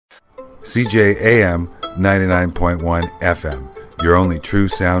CJAM 99.1 FM, your only true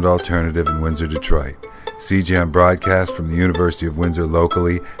sound alternative in Windsor, Detroit. CJAM broadcasts from the University of Windsor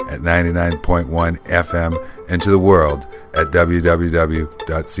locally at 99.1 FM and to the world at www.cjam.ca.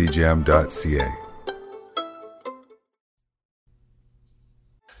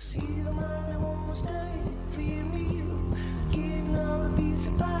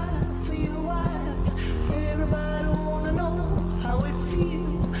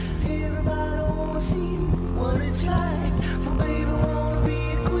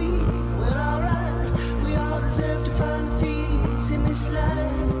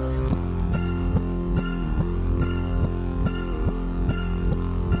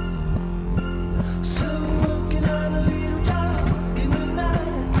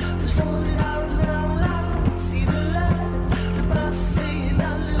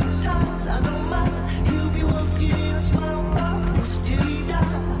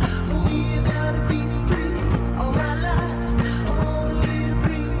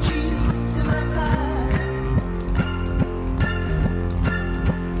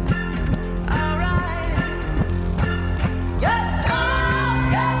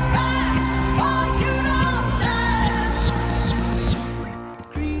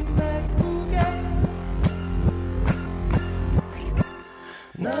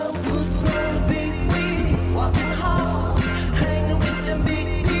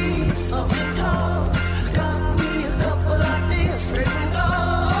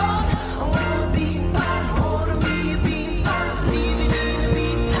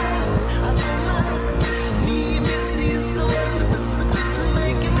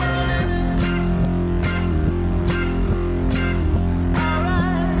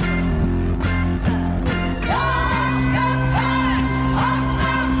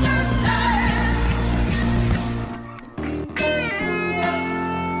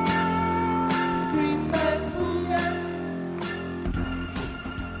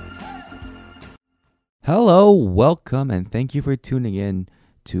 Hello, welcome, and thank you for tuning in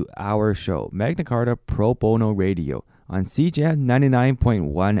to our show, Magna Carta Pro Bono Radio on CJAM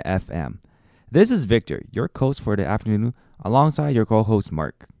 99.1 FM. This is Victor, your host for the afternoon, alongside your co-host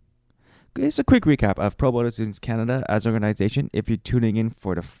Mark. It's a quick recap of Pro Bono Students Canada as an organization if you're tuning in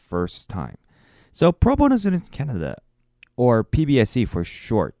for the first time. So Pro Bono Students Canada, or PBSC for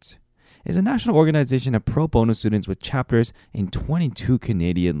short, is a national organization of pro bono students with chapters in 22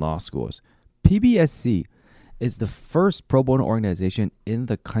 Canadian law schools. PBSC is the first pro bono organization in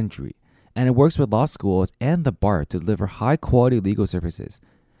the country, and it works with law schools and the bar to deliver high-quality legal services.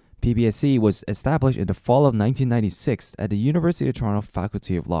 PBSC was established in the fall of 1996 at the University of Toronto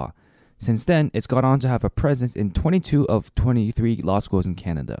Faculty of Law. Since then, it's gone on to have a presence in 22 of 23 law schools in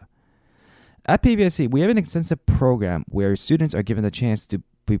Canada. At PBSC, we have an extensive program where students are given the chance to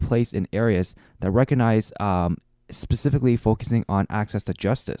be placed in areas that recognize specifically focusing on access to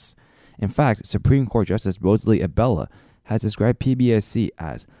justice. In fact, Supreme Court Justice Rosalie Abella has described PBSC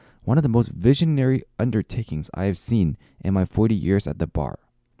as one of the most visionary undertakings I have seen in my 40 years at the bar.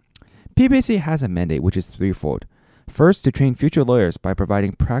 PBSC has a mandate which is threefold. First, to train future lawyers by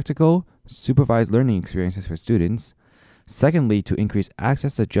providing practical, supervised learning experiences for students. Secondly, to increase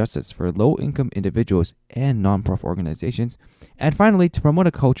access to justice for low-income individuals and non-profit organizations. And finally, to promote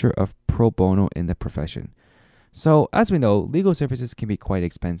a culture of pro bono in the profession. So, as we know, legal services can be quite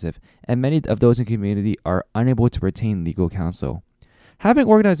expensive, and many of those in the community are unable to retain legal counsel. Having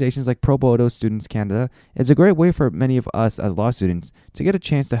organizations like Pro Bono Students Canada is a great way for many of us as law students to get a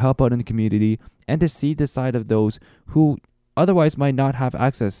chance to help out in the community and to see the side of those who otherwise might not have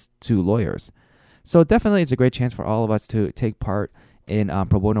access to lawyers. So definitely it's a great chance for all of us to take part in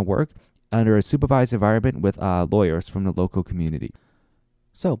pro bono work under a supervised environment with lawyers from the local community.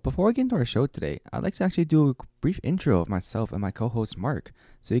 So, before we get into our show today, I'd like to actually do a brief intro of myself and my co-host Mark,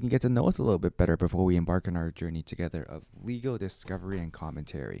 so you can get to know us a little bit better before we embark on our journey together of legal discovery and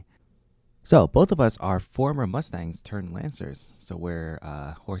commentary. So, both of us are former Mustangs turned Lancers, so we're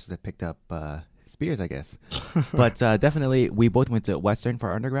horses that picked up spears, I guess. But definitely, we both went to Western for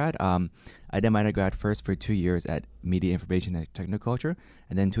our undergrad. I did my undergrad first for 2 years at Media Information and Technoculture,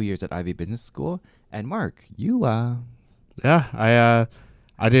 and then 2 years at Ivy Business School. And Mark, you...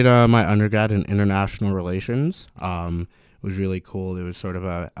 I did my undergrad in international relations. It was really cool. It was sort of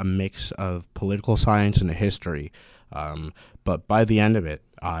a mix of political science and history. But by the end of it,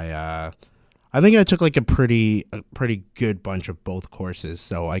 I think I took like a pretty good bunch of both courses.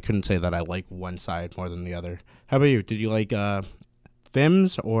 So I couldn't say that I like one side more than the other. How about you? Did you like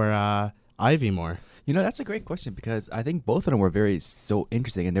FIMS or Ivy more? That's a great question because I think both of them were so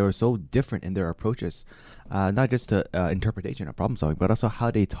interesting and they were so different in their approaches, not just to interpretation of problem solving, but also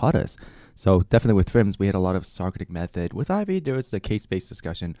how they taught us. So definitely with FIMS, we had a lot of Socratic method. With Ivy, there was the case-based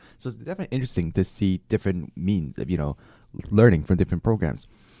discussion. So it's definitely interesting to see different means of, learning from different programs.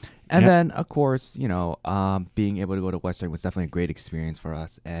 And then, of course, being able to go to Western was definitely a great experience for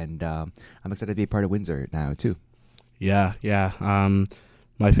us. And I'm excited to be a part of Windsor now, too. Yeah.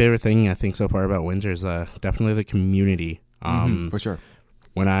 My favorite thing, I think, so far about Windsor is definitely the community. For sure.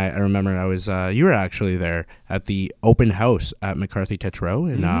 When I remember I was, you were actually there at the open house at McCarthy Tetrow.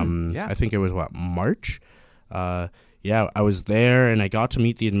 And I think it was, March? I was there and I got to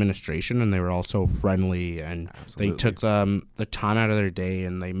meet the administration and they were all so friendly and Absolutely. They took the time out of their day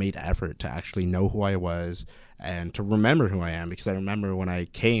and they made effort to actually know who I was and to remember who I am, because I remember when I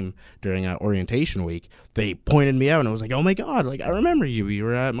came during orientation week, they pointed me out and I was like, oh my God, like I remember you. You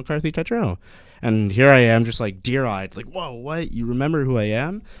were at McCarthy Tetrow. And here I am just like deer-eyed, like, whoa, what? You remember who I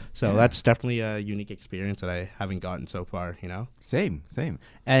am? So that's definitely a unique experience that I haven't gotten so far, Same.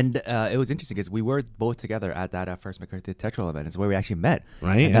 And it was interesting because we were both together at that first McCarthy Tetrow event. It's where we actually met.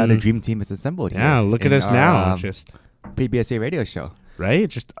 Right. And now the dream team is assembled. Yeah, look at us now. Just PBSA radio show.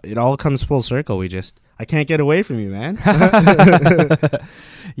 Right? It all comes full circle. I can't get away from you, man.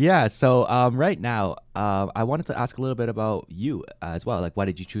 Yeah. So right now, I wanted to ask a little bit about you as well. Like, why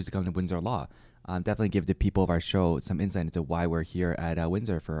did you choose to come to Windsor Law? Definitely give the people of our show some insight into why we're here at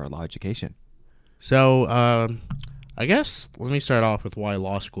Windsor for our law education. So I guess let me start off with why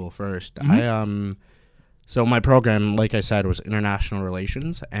law school first. So my program, like I said, was international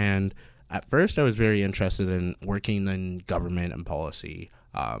relations, and at first I was very interested in working in government and policy.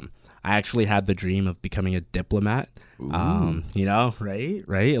 I actually had the dream of becoming a diplomat. Right?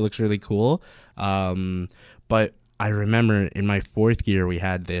 It looks really cool. But I remember in my fourth year, we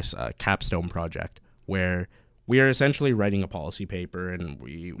had this capstone project where we are essentially writing a policy paper and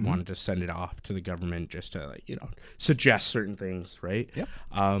we wanted to send it off to the government just to, suggest certain things, right? Yep.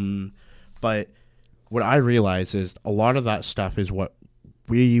 But what I realized is a lot of that stuff is what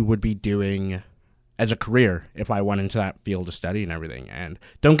we would be doing as a career if I went into that field of study and everything. And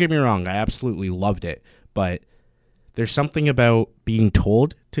don't get me wrong, I absolutely loved it. But there's something about being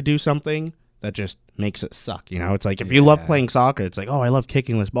told to do something that just makes it suck. It's like if you love playing soccer, it's like, oh, I love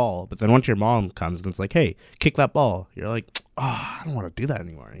kicking this ball. But then once your mom comes and it's like, hey, kick that ball, you're like, oh, I don't want to do that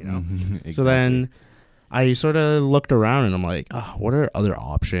anymore, Exactly. So then I sort of looked around and I'm like, oh, what are other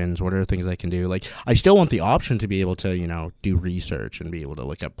options? What are things I can do? Like, I still want the option to be able to, do research and be able to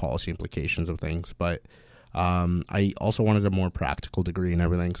look at policy implications of things. But I also wanted a more practical degree and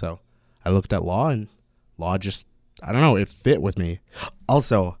everything. So I looked at law, and law just, I don't know, it fit with me.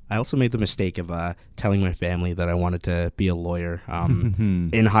 Also, I also made the mistake of telling my family that I wanted to be a lawyer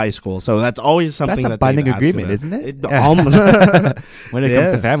in high school. So that's always something that's a binding agreement, isn't it? When it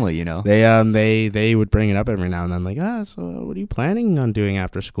comes to family, They would bring it up every now and then, like, so what are you planning on doing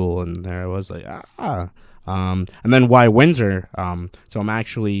after school? And there I was like, and then why Windsor? So I'm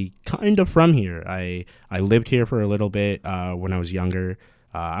actually kind of from here. I lived here for a little bit when I was younger.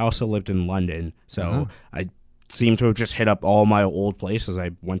 I also lived in London, so I seem to have just hit up all my old places.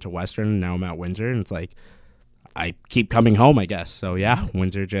 I went to Western, and now I'm at Windsor, and it's like I keep coming home, I guess. So yeah,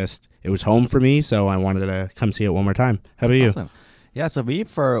 Windsor it was home for me, so I wanted to come see it one more time. How about you? Yeah, so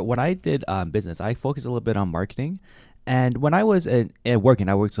for when I did business, I focused a little bit on marketing. And when I was working,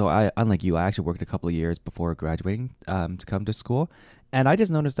 unlike you, I actually worked a couple of years before graduating to come to school. And I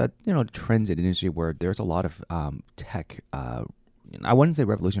just noticed that, trends in the industry where there's a lot of tech I wouldn't say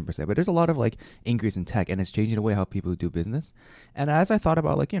revolution per se, but there's a lot of increase in tech, and it's changing the way how people do business. And as I thought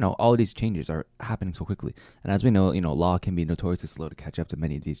about all of these changes are happening so quickly, and as we know, law can be notoriously slow to catch up to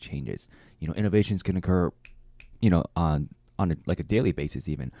many of these changes. Innovations can occur, on a daily basis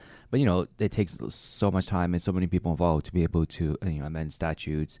even, but it takes so much time and so many people involved to be able to amend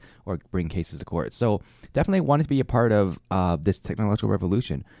statutes or bring cases to court. So definitely wanted to be a part of this technological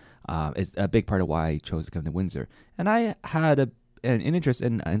revolution. Is a big part of why I chose to come to Windsor, and I had an interest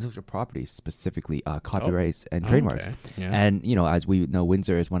in intellectual property, specifically copyrights and trademarks. Okay. Yeah. And, as we know,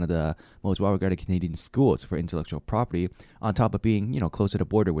 Windsor is one of the most well-regarded Canadian schools for intellectual property, on top of being, close to the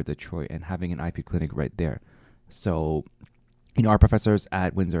border with Detroit and having an IP clinic right there. So, our professors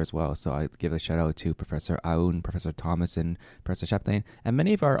at Windsor as well. So I give a shout out to Professor Aoun, Professor Thomas, and Professor Chaplain, and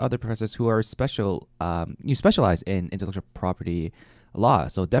many of our other professors who are specialize in intellectual property law.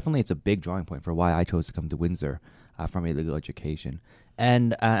 So definitely it's a big drawing point for why I chose to come to Windsor from a legal education.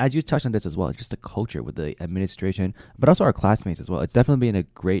 And as you touched on this as well, just the culture with the administration, but also our classmates as well. It's definitely been a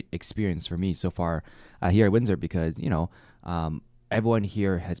great experience for me so far here at Windsor because, everyone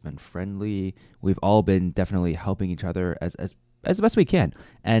here has been friendly. We've all been definitely helping each other as the best we can.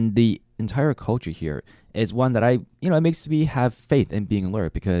 And the entire culture here is one that it makes me have faith in being a lawyer,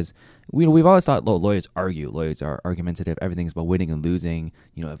 because we've always thought lawyers argue. Lawyers are argumentative. Everything's about winning and losing.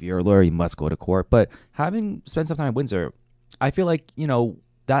 If you're a lawyer, you must go to court. But having spent some time in Windsor, I feel like,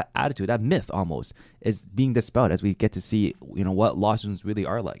 that attitude, that myth almost, is being dispelled as we get to see, what law students really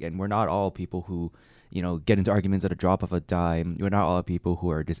are like. And we're not all people who, get into arguments at a drop of a dime. We're not all people who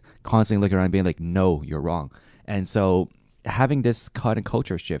are just constantly looking around and being like, no, you're wrong. And so having this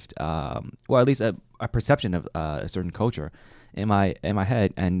culture shift, or at least a perception of a certain culture in my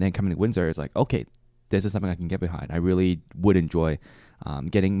head, and then coming to Windsor is like, okay, this is something I can get behind. I really would enjoy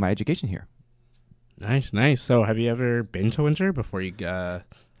getting my education here. Nice. So have you ever been to Windsor before you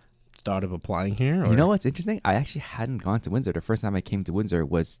thought of applying here? Or? You know what's interesting? I actually hadn't gone to Windsor. The first time I came to Windsor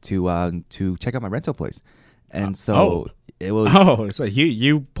was to check out my rental place. And it was... Oh, so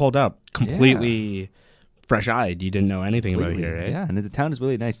you pulled up completely fresh-eyed. You didn't know anything about here, eh? Yeah, and the town is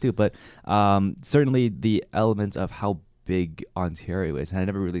really nice too. But certainly the elements of how big Ontario is, and it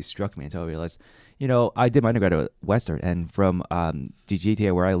never really struck me until I realized, I did my undergrad at Western, and from the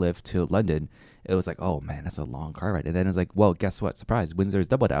GTA where I live to London, it was like, oh man, that's a long car ride. And then it was like, well, guess what? Surprise, Windsor is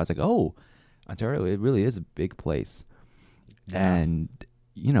double that. I was like, oh, Ontario, it really is a big place. Yeah. And,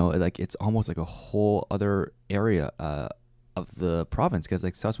 it's almost like a whole other area of the province, because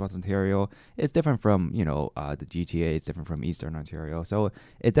like Southwest Ontario, it's different from, the GTA, it's different from Eastern Ontario. So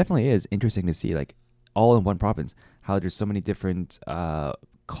it definitely is interesting to see, like, all in one province, how there's so many different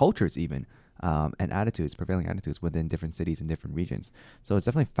cultures even. And prevailing attitudes within different cities and different regions. So it's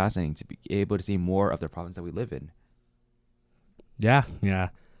definitely fascinating to be able to see more of the province that we live in. Yeah.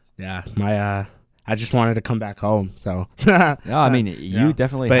 I just wanted to come back home. So no, I mean, you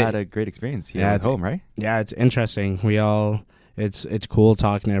definitely had a great experience here at home, right? Yeah, it's interesting. It's cool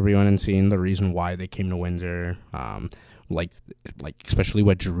talking to everyone and seeing the reason why they came to Windsor. Like especially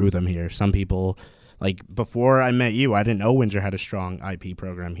what drew them here. Some people. Like, before I met you, I didn't know Windsor had a strong IP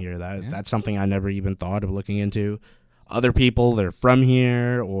program here. That's something I never even thought of looking into. Other people, they're from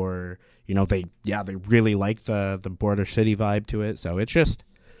here, or, they really like the border city vibe to it. So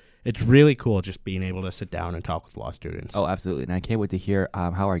it's really cool just being able to sit down and talk with law students. Oh, absolutely. And I can't wait to hear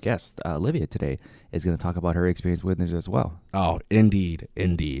how our guest, Olivia, today is going to talk about her experience with Windsor as well. Oh, indeed.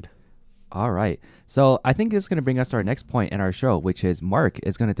 All right. So I think this is going to bring us to our next point in our show, which is Mark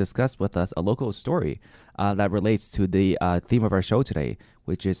is going to discuss with us a local story that relates to the theme of our show today,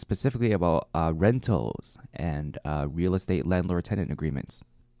 which is specifically about rentals and real estate landlord-tenant agreements.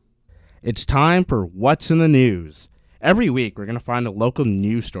 It's time for What's in the News. Every week, we're going to find a local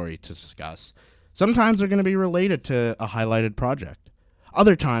news story to discuss. Sometimes they're going to be related to a highlighted project.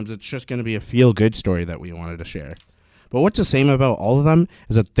 Other times, it's just going to be a feel-good story that we wanted to share. But what's the same about all of them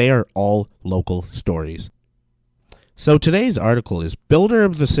is that they are all local stories. So today's article is Builder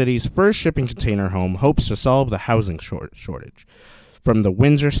of the City's First Shipping Container Home Hopes to Solve the Housing Shortage, from the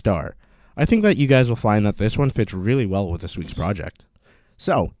Windsor Star. I think that you guys will find that this one fits really well with this week's project.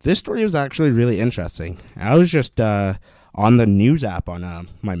 So this story was actually really interesting. I was just on the news app on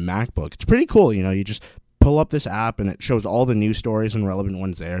my MacBook. It's pretty cool, you just pull up this app and it shows all the news stories and relevant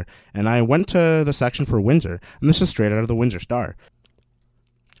ones there. And I went to the section for Windsor, and this is straight out of the Windsor Star.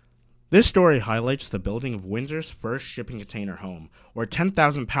 This story highlights the building of Windsor's first shipping container home, or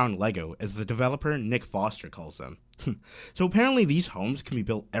 10,000-pound Lego, as the developer Nick Foster calls them. So apparently these homes can be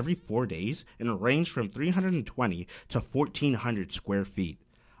built every 4 days and range from 320 to 1,400 square feet.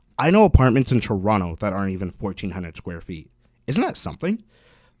 I know apartments in Toronto that aren't even 1,400 square feet. Isn't that something?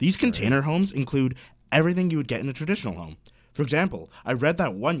 These container homes include everything you would get in a traditional home. For example, I read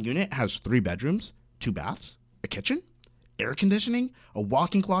that one unit has 3 bedrooms, 2 baths, a kitchen, air conditioning, a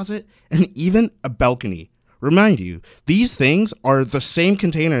walk-in closet, and even a balcony. Remind you, these things are the same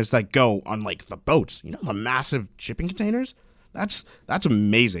containers that go on, like, the boats. The massive shipping containers? That's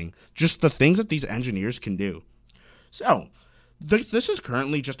amazing. Just the things that these engineers can do. So, this is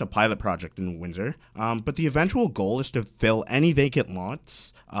currently just a pilot project in Windsor, but the eventual goal is to fill any vacant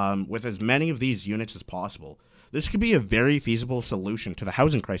lots with as many of these units as possible. This could be a very feasible solution to the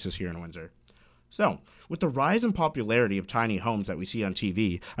housing crisis here in Windsor. So, with the rise in popularity of tiny homes that we see on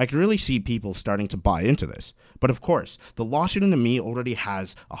TV, I can really see people starting to buy into this. But of course, the law student in me already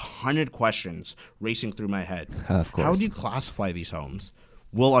has 100 questions racing through my head. Of course. How do you classify these homes?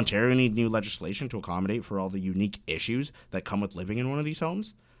 Will Ontario need new legislation to accommodate for all the unique issues that come with living in one of these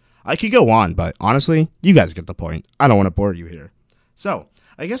homes? I could go on, but honestly, you guys get the point. I don't want to bore you here. So,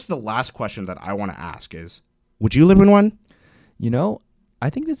 I guess the last question that I want to ask is, would you live in one? I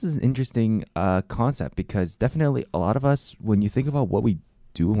think this is an interesting concept because definitely a lot of us, when you think about what we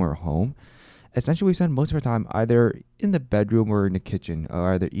do when we're home, essentially we spend most of our time either in the bedroom or in the kitchen,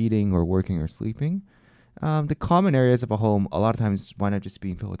 or either eating or working or sleeping. The common areas of a home a lot of times wind up just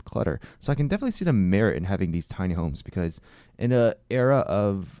being filled with clutter. So I can definitely see the merit in having these tiny homes because in an era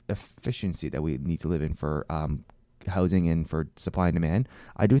of efficiency that we need to live in for housing and for supply and demand,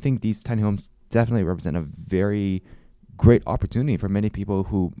 I do think these tiny homes definitely represent a very great opportunity for many people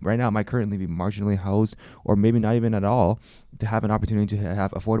who right now might currently be marginally housed or maybe not even at all, to have an opportunity to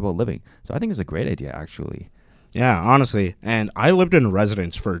have affordable living. So I think it's a great idea, actually. Yeah, honestly. And I lived in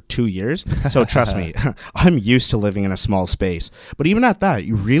residence for 2 years. So trust me, I'm used to living in a small space. But even at that,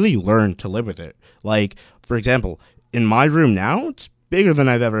 you really learn to live with it. Like, for example, in my room now, it's bigger than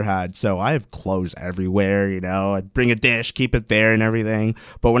I've ever had. So I have clothes everywhere, you know. I'd bring a dish, keep it there and everything.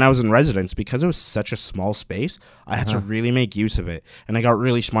 But when I was in residence, because it was such a small space, I had to really make use of it. And I got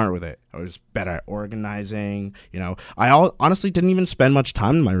really smart with it. I was better at organizing, you know. Honestly didn't even spend much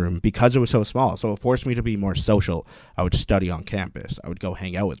time in my room because it was so small. So it forced me to be more social. I would study on campus. I would go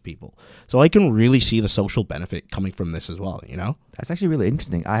hang out with people. So I can really see the social benefit coming from this as well, you know. That's actually really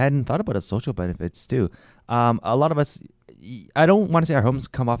interesting. I hadn't thought about the social benefits too. A lot of us, I don't want to say our homes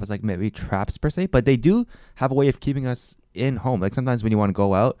come off as like maybe traps per se, but they do have a way of keeping us in home. Like sometimes when you want to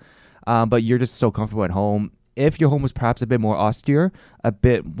go out, but you're just so comfortable at home. If your home was perhaps a bit more austere, a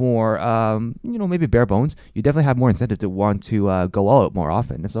bit more, maybe bare bones, you definitely have more incentive to want to go out more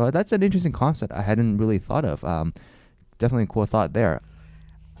often. So that's an interesting concept I hadn't really thought of. Definitely a cool thought there.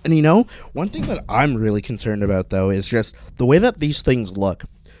 And you know, one thing that I'm really concerned about, though, is just the way that these things look.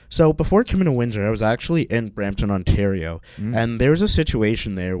 So before coming to Windsor, I was actually in Brampton, Ontario, and there was a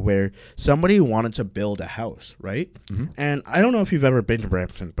situation there where somebody wanted to build a house, right? And I don't know if you've ever been to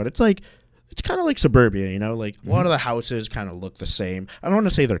Brampton, but it's kind of like suburbia, you know? Like, a lot of the houses kind of look the same. I don't want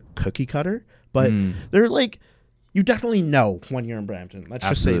to say they're cookie cutter, but they're like, you definitely know when you're in Brampton. Let's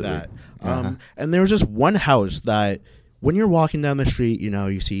Absolutely. just say that. And there was just one house that when you're walking down the street, you know,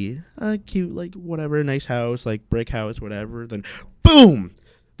 you see a cute, like, whatever, nice house, like brick house, whatever. Then, boom!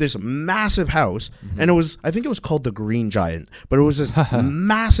 This massive house, and I think it was called the Green Giant, but it was this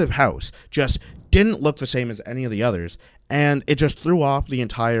massive house, just didn't look the same as any of the others, and it just threw off the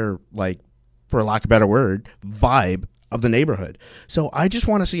entire, like, for lack of a better word, vibe of the neighborhood. So I just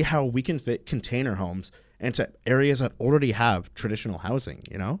want to see how we can fit container homes into areas that already have traditional housing,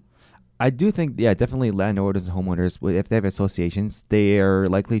 you know? I do think, yeah, definitely landlords and homeowners, if they have associations, they are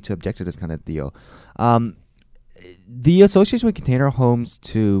likely to object to this kind of deal. The association with container homes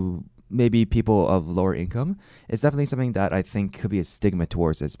to maybe people of lower income is definitely something that I think could be a stigma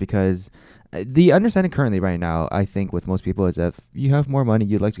towards this, because the understanding currently right now, I think with most people, is if you have more money,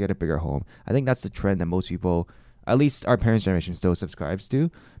 you'd like to get a bigger home. I think that's the trend that most people, at least our parents' generation, still subscribes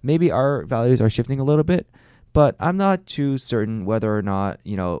to. Maybe our values are shifting a little bit, but I'm not too certain whether or not,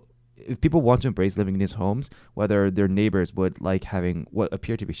 you know, if people want to embrace living in these homes, whether their neighbors would like having what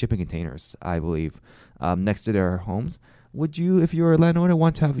appear to be shipping containers, I believe, next to their homes. Would you, if you were a landowner,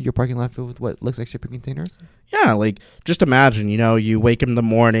 want to have your parking lot filled with what looks like shipping containers? Yeah, like, just imagine, you know, you wake up in the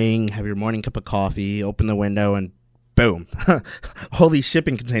morning, have your morning cup of coffee, open the window, and boom, all these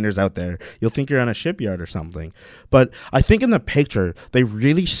shipping containers out there. You'll think you're on a shipyard or something. But I think in the picture, they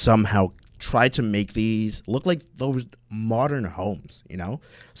really somehow tried to make these look like those modern homes, you know?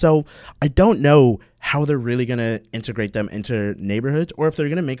 So I don't know how they're really going to integrate them into neighborhoods, or if they're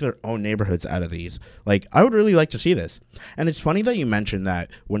going to make their own neighborhoods out of these. Like, I would really like to see this. And it's funny that you mentioned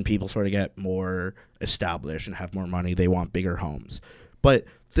that when people sort of get more established and have more money, they want bigger homes. But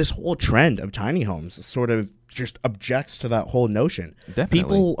this whole trend of tiny homes sort of just objects to that whole notion. Definitely.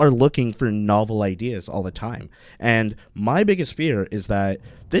 People are looking for novel ideas all the time. And my biggest fear is that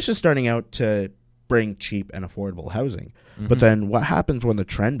this is starting out to bring cheap and affordable housing. But then what happens when the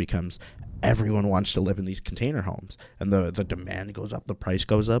trend becomes everyone wants to live in these container homes, and the demand goes up, the price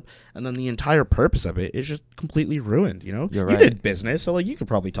goes up, and then the entire purpose of it is just completely ruined, you know? You're You right. did business, so like you could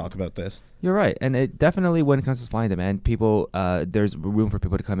probably talk about this. You're right. And it definitely, when it comes to supply and demand, people, there's room for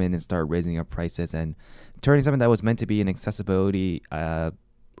people to come in and start raising up prices and turning something that was meant to be an accessibility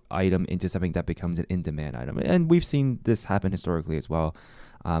item into something that becomes an in-demand item. And we've seen this happen historically as well.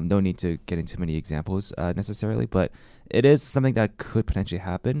 No need to get into many examples necessarily, but it is something that could potentially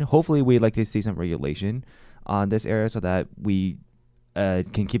happen. Hopefully, we'd like to see some regulation on this area so that we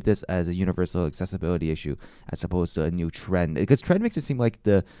can keep this as a universal accessibility issue as opposed to a new trend. Because trend makes it seem like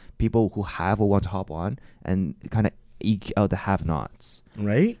the people who have will want to hop on and kind of eke out the have-nots.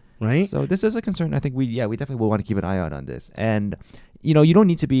 Right? So this is a concern. I think we definitely will want to keep an eye out on this. And you don't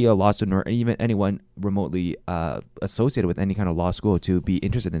need to be a law student or even anyone remotely associated with any kind of law school to be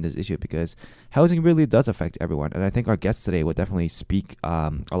interested in this issue, because housing really does affect everyone. And I think our guests today would definitely speak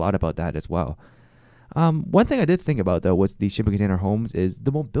a lot about that as well. One thing I did think about, though, was these shipping container homes is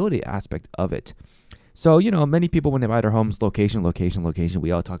the mobility aspect of it. So, many people, when they buy their homes, location,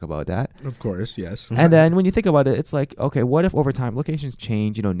 we all talk about that. Of course, yes. And then when you think about it, it's like, okay, what if over time locations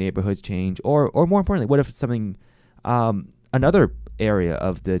change, neighborhoods change, or more importantly, what if something, another area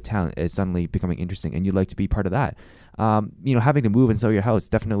of the town is suddenly becoming interesting and you'd like to be part of that? Having to move and sell your house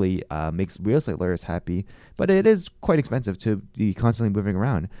definitely makes real estate lawyers happy, but it is quite expensive to be constantly moving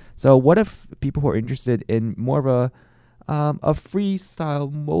around. So what if people who are interested in more of a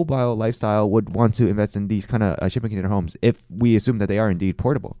freestyle mobile lifestyle would want to invest in these kind of shipping container homes, if we assume that they are indeed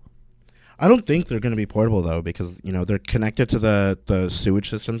portable? I don't think they're going to be portable, though, because they're connected to the sewage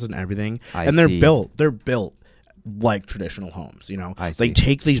systems and everything, they're built like traditional homes. They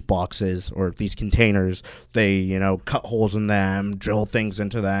take these boxes or these containers, they cut holes in them, drill things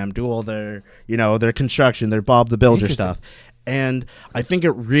into them, do all their their construction, their Bob the Builder stuff, and I think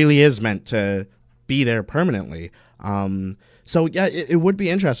it really is meant to be there permanently. So yeah, it would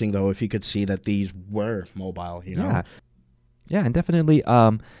be interesting, though, if you could see that these were mobile. Yeah, and definitely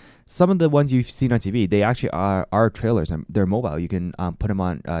some of the ones you've seen on TV, they actually are trailers, and they're mobile. You can put them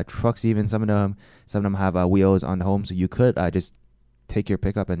on trucks even. Some of them have wheels on the home, so you could just take your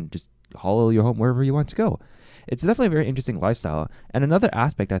pickup and just haul your home wherever you want to go. It's definitely a very interesting lifestyle. And another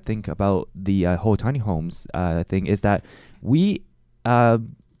aspect I think about the whole tiny homes thing is that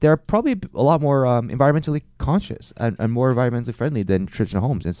they're probably a lot more environmentally conscious and more environmentally friendly than traditional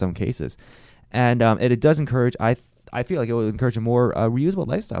homes in some cases. And it does encourage, I feel like it will encourage a more reusable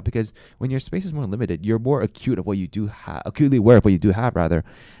lifestyle, because when your space is more limited, you're more acutely aware of what you do have, rather.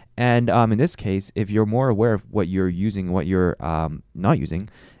 And in this case, if you're more aware of what you're using, what you're not using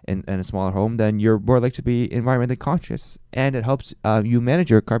in a smaller home, then you're more likely to be environmentally conscious, and it helps you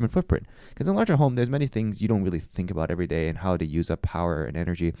manage your carbon footprint. Because in a larger home, there's many things you don't really think about every day and how to use up power and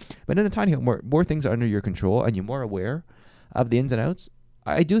energy. But in a tiny home, more things are under your control and you're more aware of the ins and outs.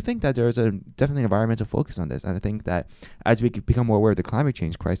 I do think that there's definitely an environmental focus on this, and I think that as we become more aware of the climate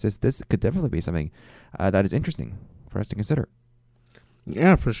change crisis, this could definitely be something that is interesting for us to consider.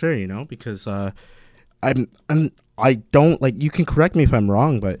 Yeah, for sure. Because I don't, you can correct me if I'm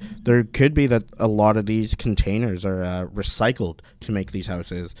wrong, but there could be that a lot of these containers are recycled to make these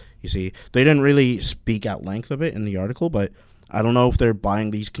houses. You see, they didn't really speak at length of it in the article, but I don't know if they're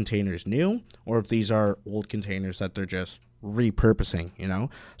buying these containers new or if these are old containers that they're just repurposing,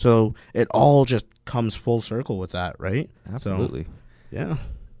 so it all just comes full circle with that, right? Absolutely. So, yeah,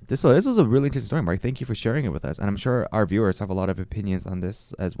 this is a really interesting story, Mark. Thank you for sharing it with us, and I'm sure our viewers have a lot of opinions on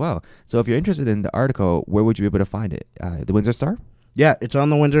this as well. So if you're interested in the article, where would you be able to find it? The Windsor Star? Yeah, it's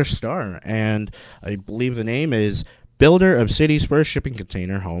on the Windsor Star, and I believe the name is Builder of City's First Shipping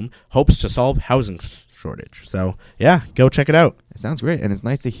Container Home Hopes to Solve Housing Shortage. So yeah, go check it out. It sounds great, and it's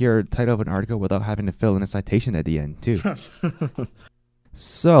nice to hear the title of an article without having to fill in a citation at the end too.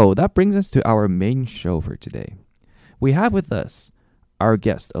 So that brings us to our main show for today. We have with us our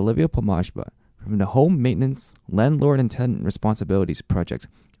guest Olivia Pomashba from the Home Maintenance Landlord and Tenant Responsibilities Project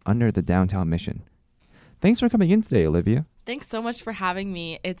under the Downtown Mission. Thanks for coming in today, Olivia. Thanks so much for having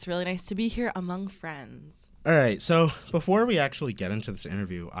me. It's really nice to be here among friends. All right, so before we actually get into this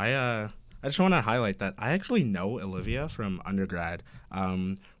interview, I just want to highlight that I actually know Olivia from undergrad.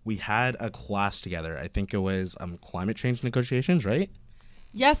 We had a class together. I think it was climate change negotiations, right?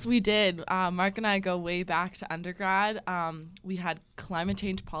 Yes, we did. Mark and I go way back to undergrad. We had climate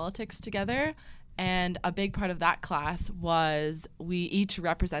change politics together, and a big part of that class was we each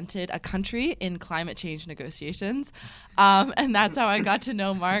represented a country in climate change negotiations. And that's how I got to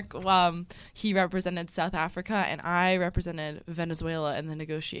know Mark. He represented South Africa, and I represented Venezuela in the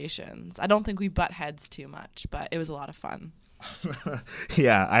negotiations. I don't think we butt heads too much, but it was a lot of fun.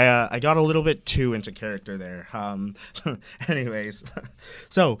 Yeah, I got a little bit too into character there. Anyways,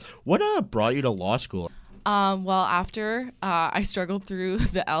 so what brought you to law school? Well, after I struggled through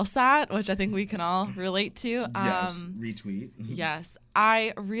the LSAT, which I think we can all relate to. Yes, retweet. Yes,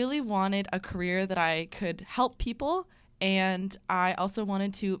 I really wanted a career that I could help people, and I also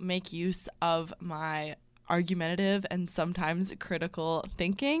wanted to make use of my argumentative and sometimes critical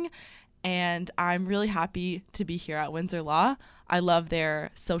thinking. And I'm really happy to be here at Windsor Law. I love their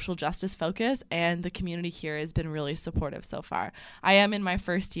social justice focus, and the community here has been really supportive so far. I am in my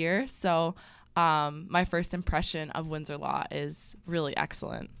first year, so my first impression of Windsor Law is really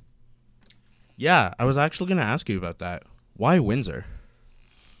excellent. Yeah, I was actually going to ask you about that. Why Windsor?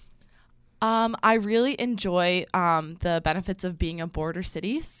 I really enjoy the benefits of being a border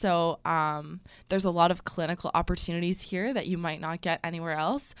city. So there's a lot of clinical opportunities here that you might not get anywhere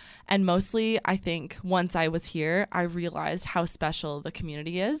else. And mostly, I think once I was here, I realized how special the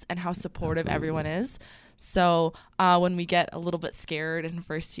community is and how supportive everyone is. So when we get a little bit scared in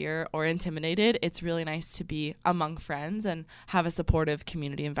first year or intimidated, it's really nice to be among friends and have a supportive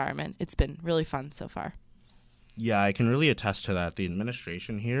community environment. It's been really fun so far. Yeah, I can really attest to that. The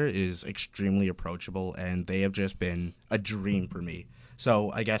administration here is extremely approachable, and they have just been a dream for me.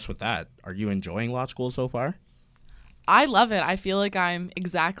 So I guess with that, are you enjoying law school so far? I love it. I feel like I'm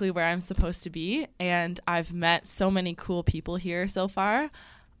exactly where I'm supposed to be, and I've met so many cool people here so far.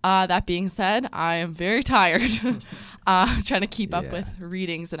 That being said, I am very tired. Trying to keep up with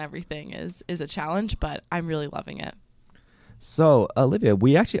readings and everything is a challenge, but I'm really loving it. So, Olivia,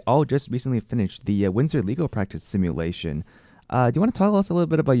 we actually all just recently finished the Windsor Legal Practice Simulation. Do you want to tell us a little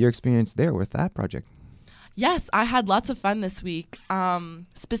bit about your experience there with that project? Yes, I had lots of fun this week.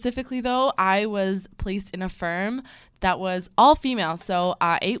 Specifically, though, I was placed in a firm that was all female. So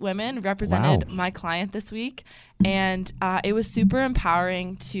 8 women represented my client this week. And it was super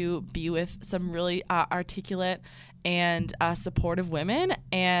empowering to be with some really articulate and supportive women.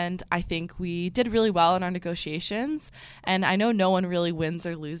 And I think we did really well in our negotiations. And I know no one really wins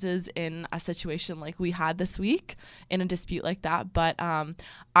or loses in a situation like we had this week in a dispute like that. But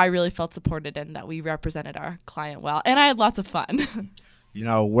I really felt supported and that we represented our client well. And I had lots of fun. You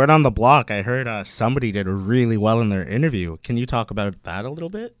know, word on the block, I heard somebody did really well in their interview. Can you talk about that a little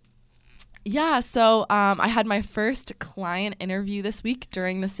bit? Yeah, so I had my first client interview this week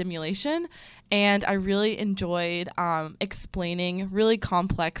during the simulation, and I really enjoyed explaining really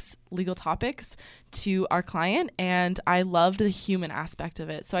complex legal topics to our client, and I loved the human aspect of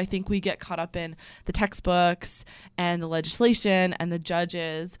it. So I think we get caught up in the textbooks and the legislation and the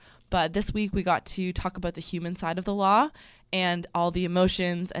judges, but this week we got to talk about the human side of the law and all the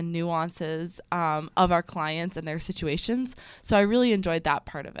emotions and nuances of our clients and their situations. So I really enjoyed that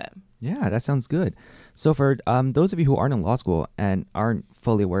part of it. Yeah, that sounds good. So for those of you who aren't in law school and aren't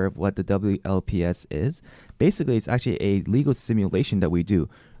fully aware of what the WLPS is, basically it's actually a legal simulation that we do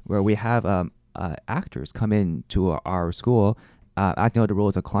where we have actors come in to our school acting out the role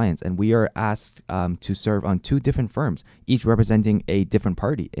as clients, and we are asked to serve on 2 different firms, each representing a different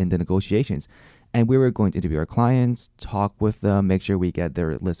party in the negotiations. And we were going to interview our clients, talk with them, make sure we get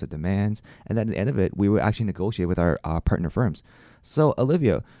their list of demands. And then at the end of it, we would actually negotiate with our partner firms. So,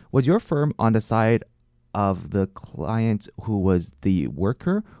 Olivia, was your firm on the side of the client who was the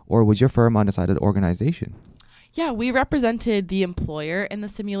worker, or was your firm on the side of the organization? Yeah, we represented the employer in the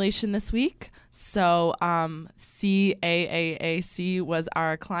simulation this week. So CAAAC was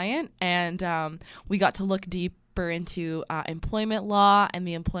our client, and we got to look deeper into employment law and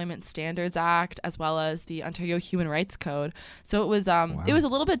the Employment Standards Act, as well as the Ontario Human Rights Code. So it was it was a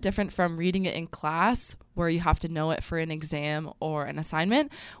little bit different from reading it in class, where you have to know it for an exam or an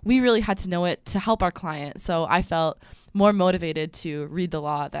assignment. We really had to know it to help our client. So I felt more motivated to read the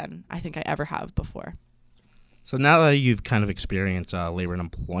law than I think I ever have before. So now that you've kind of experienced labor and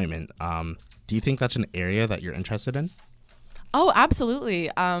employment, do you think that's an area that you're interested in? Oh,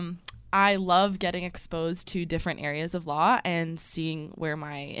 absolutely. I love getting exposed to different areas of law and seeing where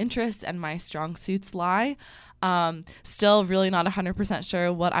my interests and my strong suits lie. Still really not 100%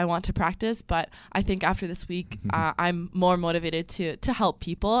 sure what I want to practice, but I think after this week, I'm more motivated to help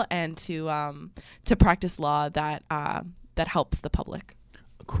people and to practice law that helps the public.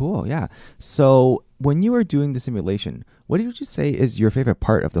 Cool, yeah. So when you were doing the simulation, what did you say is your favorite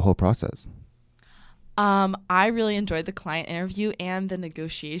part of the whole process? I really enjoyed the client interview and the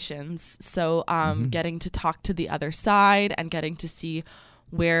negotiations. So getting to talk to the other side and getting to see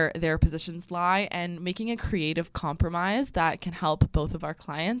where their positions lie and making a creative compromise that can help both of our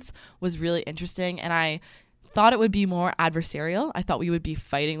clients was really interesting. And I thought it would be more adversarial. I thought we would be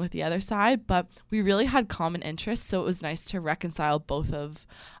fighting with the other side, but we really had common interests. So it was nice to reconcile both of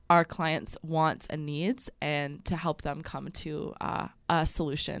our clients' wants and needs and to help them come to a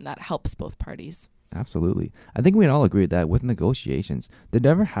solution that helps both parties. Absolutely. I think we can all agree that with negotiations, there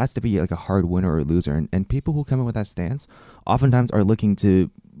never has to be like a hard winner or loser. And people who come in with that stance oftentimes are looking to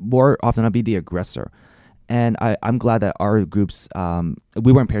more often not be the aggressor. And I'm glad that our groups,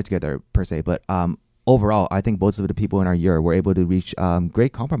 we weren't paired together per se, but overall, I think both of the people in our year were able to reach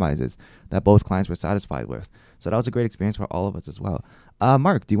great compromises that both clients were satisfied with. So that was a great experience for all of us as well.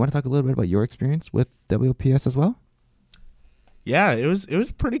 Mark, do you want to talk a little bit about your experience with WPS as well? Yeah, it was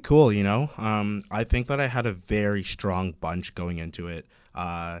pretty cool, you know. I think that I had a very strong bunch going into it.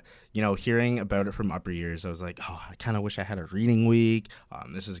 Hearing about it from upper years, I was like, oh, I kind of wish I had a reading week.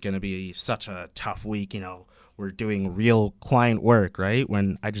 This is going to be such a tough week, you know. We're doing real client work, right?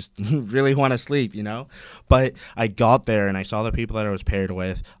 When I just really want to sleep, you know. But I got there and I saw the people that I was paired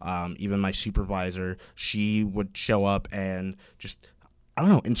with. Even my supervisor, she would show up and just, I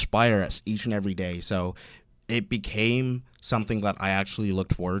don't know, inspire us each and every day. So it became something that I actually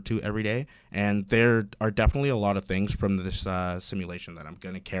looked forward to every day. And there are definitely a lot of things from this simulation that I'm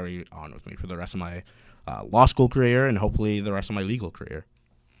going to carry on with me for the rest of my law school career and hopefully the rest of my legal career.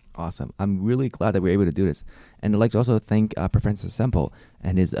 Awesome. I'm really glad that we were able to do this. And I'd like to also thank Professor Semple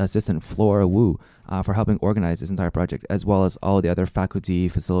and his assistant Flora Wu for helping organize this entire project, as well as all the other faculty,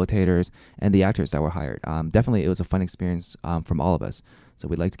 facilitators, and the actors that were hired. Definitely, it was a fun experience from all of us. So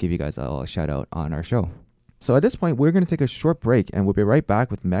we'd like to give you guys a shout out on our show. So at this point, we're going to take a short break, and we'll be right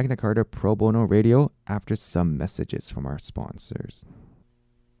back with Magna Carta Pro Bono Radio after some messages from our sponsors.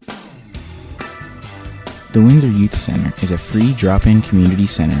 The Windsor Youth Center is a free drop-in community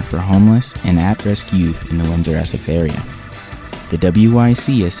center for homeless and at-risk youth in the Windsor-Essex area. The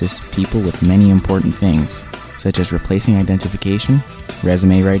WYC assists people with many important things, such as replacing identification,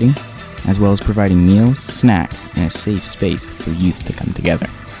 resume writing, as well as providing meals, snacks, and a safe space for youth to come together.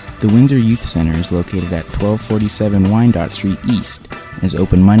 The Windsor Youth Center is located at 1247 Wyandotte Street East and is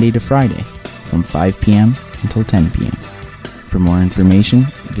open Monday to Friday from 5 p.m. until 10 p.m. For more information,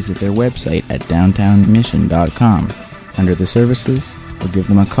 visit their website at downtownmission.com under the services or give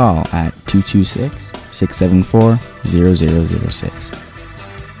them a call at 226-674-0006.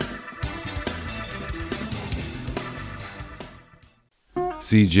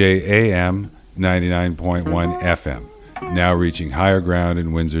 CJAM 99.1 FM, now reaching higher ground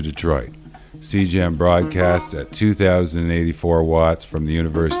in Windsor, Detroit. CJAM broadcasts at 2,084 watts from the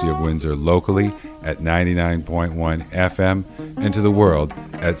University of Windsor locally at 99.1 FM and to the world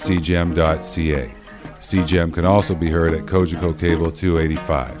at cjam.ca. CJAM can also be heard at Cogeco Cable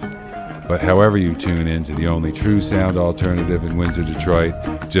 285. But however you tune in to the only true sound alternative in Windsor, Detroit,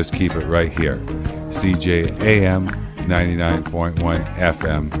 just keep it right here. CJAM 99.1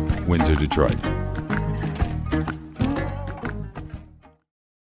 FM, Windsor, Detroit.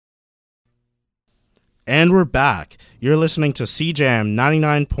 And we're back. You're listening to CJAM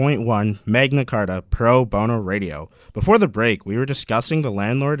 99.1 Magna Carta Pro Bono Radio. Before the break, we were discussing the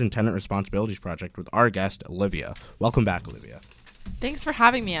Landlord and Tenant Responsibilities Project with our guest, Olivia. Welcome back, Olivia. Thanks for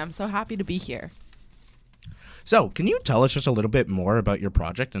having me. I'm so happy to be here. So, can you tell us just a little bit more about your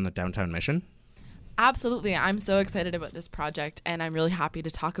project and the Downtown Mission? Absolutely. I'm so excited about this project, and I'm really happy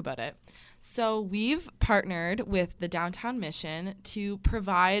to talk about it. So we've partnered with the Downtown Mission to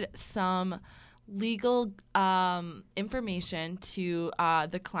provide some legal information to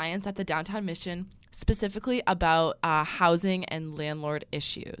the clients at the Downtown Mission, specifically about housing and landlord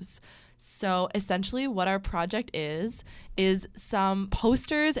issues. So essentially what our project is some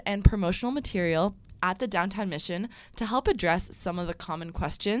posters and promotional material at the Downtown Mission to help address some of the common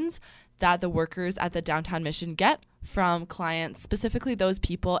questions that the workers at the Downtown Mission get from clients, specifically those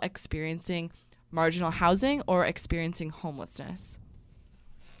people experiencing marginal housing or experiencing homelessness.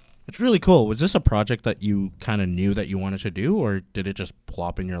 It's really cool. Was this a project that you kind of knew that you wanted to do, or did it just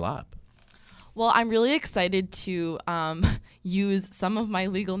plop in your lap? Well, I'm really excited to use some of my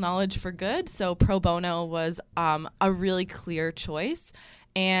legal knowledge for good. So pro bono was a really clear choice.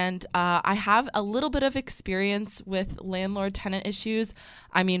 And I have a little bit of experience with landlord-tenant issues.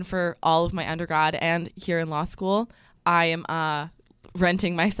 I mean, for all of my undergrad and here in law school, I am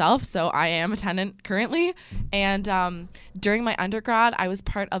renting myself, so I am a tenant currently. And during my undergrad, I was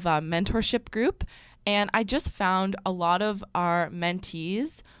part of a mentorship group, and I just found a lot of our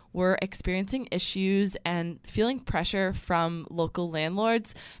mentees were experiencing issues and feeling pressure from local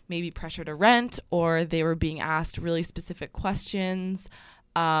landlords, maybe pressure to rent, or they were being asked really specific questions.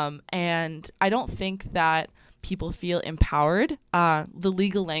 And I don't think that people feel empowered. The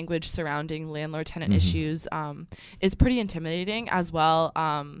legal language surrounding landlord-tenant issues is pretty intimidating as well.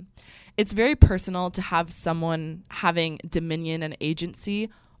 It's very personal to have someone having dominion and agency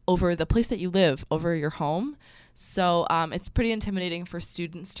over the place that you live, over your home. So it's pretty intimidating for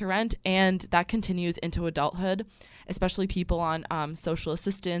students to rent, and that continues into adulthood, especially people on social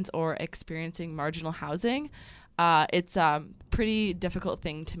assistance or experiencing marginal housing. It's a pretty difficult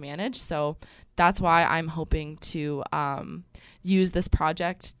thing to manage. So that's why I'm hoping to use this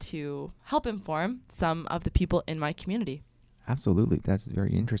project to help inform some of the people in my community. Absolutely. That's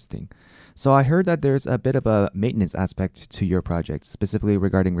very interesting. So I heard that there's a bit of a maintenance aspect to your project, specifically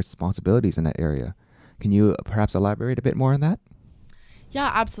regarding responsibilities in that area. Can you perhaps elaborate a bit more on that? Yeah,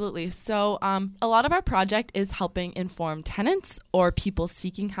 absolutely. So a lot of our project is helping inform tenants or people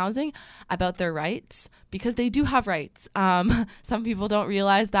seeking housing about their rights, because they do have rights. Some people don't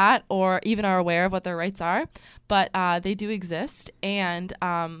realize that or even are aware of what their rights are, but they do exist. And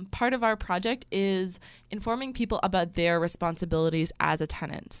part of our project is informing people about their responsibilities as a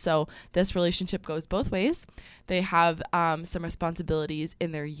tenant. So this relationship goes both ways. They have some responsibilities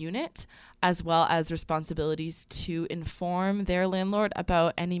in their unit, as well as responsibilities to inform their landlord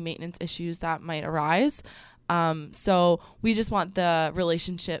about any maintenance issues that might arise. So we just want the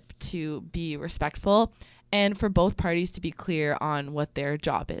relationship to be respectful and for both parties to be clear on what their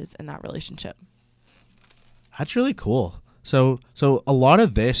job is in that relationship. That's really cool. So a lot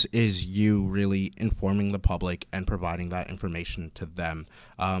of this is you really informing the public and providing that information to them.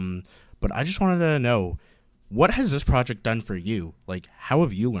 But I just wanted to know, what has this project done for you? Like, how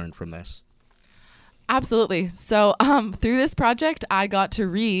have you learned from this? Absolutely. So through this project, I got to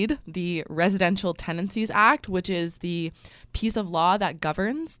read the Residential Tenancies Act, which is the piece of law that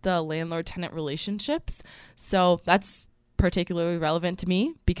governs the landlord-tenant relationships. So that's particularly relevant to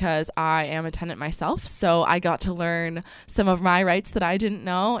me because I am a tenant myself. So I got to learn some of my rights that I didn't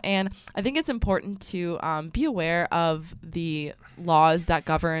know. And I think it's important to be aware of the laws that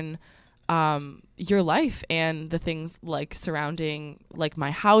govern your life and the things like surrounding like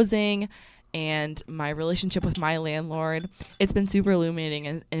my housing and my relationship with my landlord. It's been super illuminating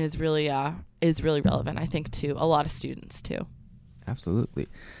and is really relevant, I think, to a lot of students too. Absolutely.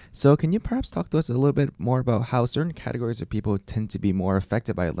 So can you perhaps talk to us a little bit more about how certain categories of people tend to be more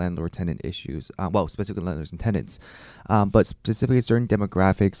affected by landlord-tenant issues? Well, specifically landlords and tenants, but specifically certain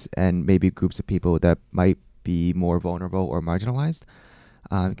demographics and maybe groups of people that might be more vulnerable or marginalized.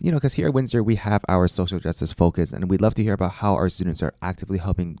 Because here at Windsor, we have our social justice focus, and we'd love to hear about how our students are actively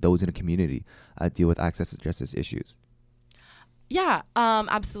helping those in the community deal with access to justice issues. Yeah,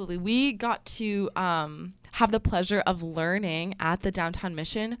 absolutely. We got to have the pleasure of learning at the Downtown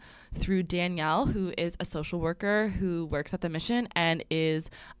Mission through Danielle, who is a social worker who works at the Mission and is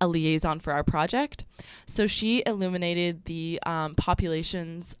a liaison for our project. So she illuminated the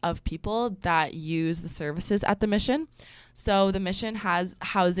populations of people that use the services at the Mission. So the Mission has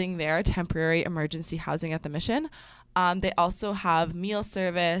housing there, temporary emergency housing at the Mission. They also have meal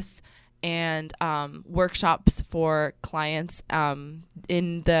service and workshops for clients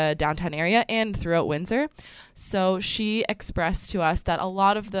in the downtown area and throughout Windsor. So she expressed to us that a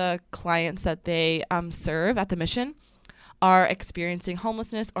lot of the clients that they serve at the Mission are experiencing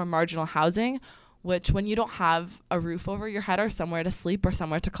homelessness or marginal housing, which when you don't have a roof over your head or somewhere to sleep or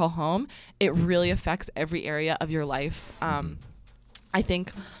somewhere to call home, it really affects every area of your life. I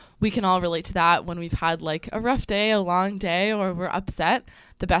think we can all relate to that when we've had like a rough day, a long day, or we're upset.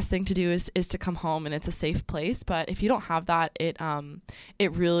 The best thing to do is to come home and it's a safe place. But if you don't have that,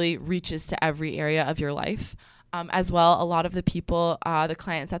 it really reaches to every area of your life. As well, a lot of the people, the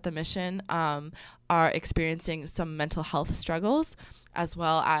clients at the Mission are experiencing some mental health struggles, as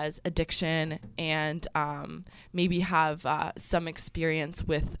well as addiction, and maybe have some experience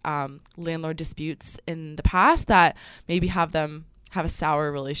with landlord disputes in the past that maybe have them have a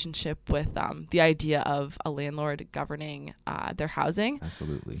sour relationship with the idea of a landlord governing their housing.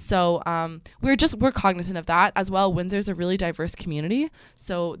 Absolutely. So we're cognizant of that as well. Windsor's a really diverse community,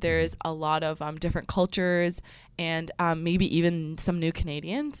 so there's a lot of different cultures and maybe even some new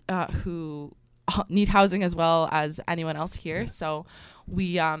Canadians who need housing as well as anyone else here. So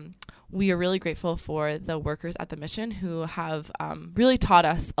we are really grateful for the workers at the Mission who have really taught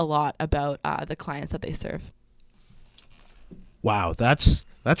us a lot about the clients that they serve. Wow, that's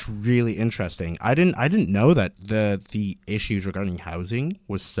really interesting. I didn't know that the issues regarding housing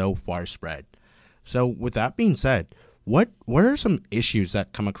was so far spread. So with that being said, what are some issues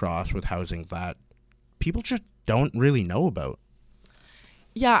that come across with housing that people just don't really know about?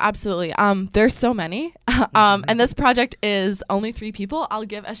 Yeah, absolutely. There's so many. And this project is only 3 people. I'll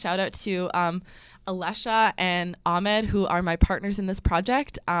give a shout out to Alesha and Ahmed, who are my partners in this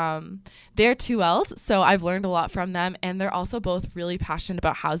project. They're 2Ls, so I've learned a lot from them, and they're also both really passionate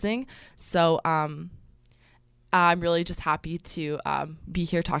about housing. So I'm really just happy to be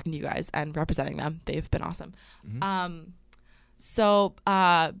here talking to you guys and representing them. They've been awesome. Mm-hmm.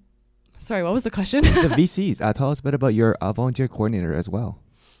 Sorry, what was the question? The VCs. Tell us a bit about your volunteer coordinator as well.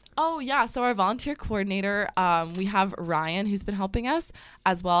 Oh, yeah. So our volunteer coordinator, we have Ryan, who's been helping us,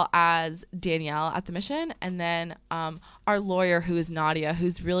 as well as Danielle at the Mission. And then our lawyer, who is Nadia,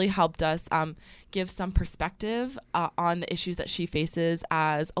 who's really helped us give some perspective on the issues that she faces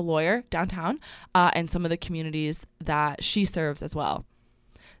as a lawyer downtown and some of the communities that she serves as well.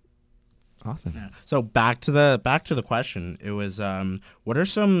 Awesome. Yeah. So back to the question. It was what are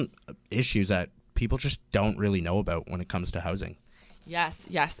some issues that people just don't really know about when it comes to housing?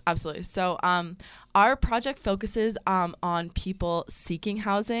 Yes, absolutely. So our project focuses on people seeking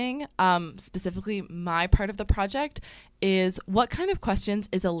housing. Specifically, my part of the project is what kind of questions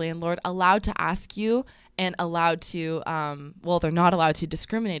is a landlord allowed to ask you and allowed to, they're not allowed to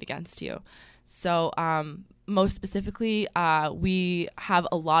discriminate against you. So most specifically, we have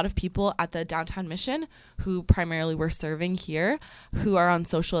a lot of people at the Downtown Mission who primarily we're serving here who are on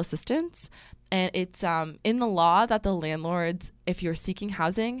social assistance. And it's in the law that the landlords, if you're seeking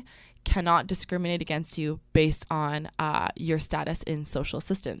housing, cannot discriminate against you based on your status in social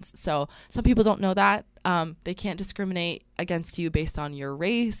assistance. So some people don't know that. They can't discriminate against you based on your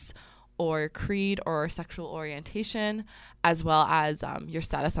race or creed or sexual orientation, as well as your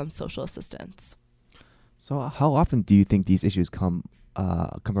status on social assistance. So how often do you think these issues come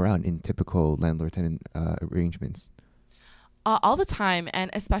around in typical landlord-tenant arrangements? All the time,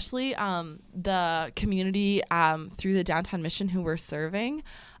 and especially the community through the Downtown Mission who we're serving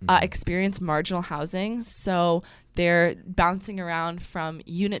experience marginal housing. So they're bouncing around from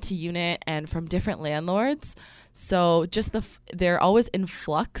unit to unit and from different landlords. So just they're always in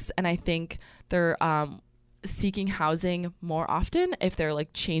flux, and I think they're seeking housing more often if they're like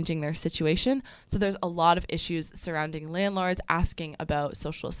changing their situation. So there's a lot of issues surrounding landlords asking about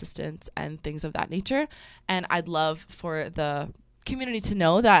social assistance and things of that nature. And I'd love for the community to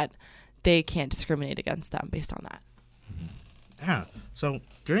know that they can't discriminate against them based on that. Yeah. So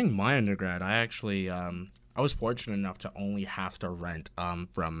during my undergrad, I actually I was fortunate enough to only have to rent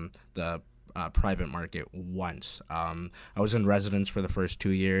from the private market once. I was in residence for the first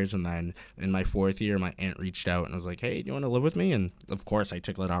 2 years, and then in my 4th year, my aunt reached out and was like, "Hey, do you want to live with me?" And of course, I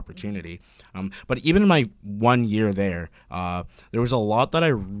took that opportunity. But even in my 1 year there was a lot that I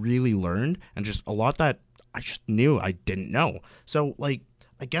really learned, and just a lot that I just knew I didn't know. So, like,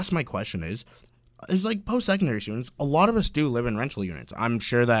 I guess my question is like post-secondary students, a lot of us do live in rental units. I'm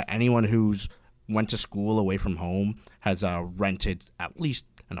sure that anyone who's went to school away from home has rented at least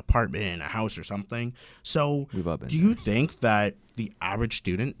an apartment in a house or something. So do you think that the average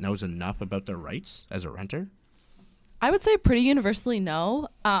student knows enough about their rights as a renter? I would say pretty universally no.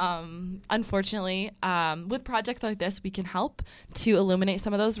 Unfortunately, with projects like this, we can help to illuminate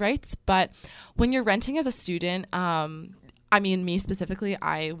some of those rights. But when you're renting as a student, me specifically,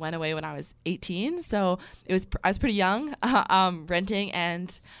 I went away when I was 18, so I was pretty young renting,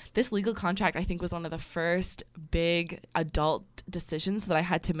 and this legal contract I think was one of the first big adult decisions that I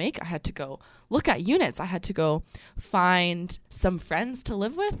had to make. I had to go look at units. I had to go find some friends to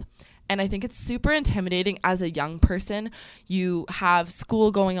live with. And I think it's super intimidating as a young person. You have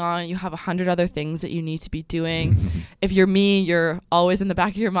school going on. You have 100 other things that you need to be doing. If you're me, you're always in the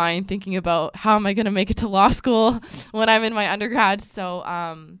back of your mind thinking about how am I going to make it to law school when I'm in my undergrad.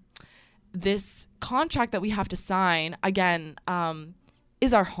 So this contract that we have to sign, again,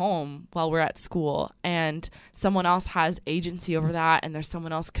 is our home while we're at school. And someone else has agency over that, and there's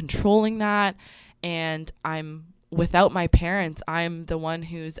someone else controlling that. And without my parents, I'm the one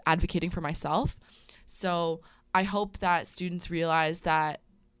who's advocating for myself. So I hope that students realize that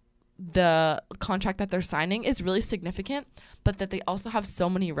the contract that they're signing is really significant, but that they also have so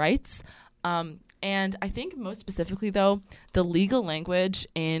many rights. And I think most specifically, though, the legal language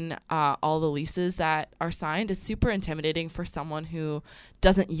in all the leases that are signed is super intimidating for someone who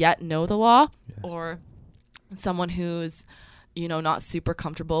doesn't yet know the law, or someone who's not super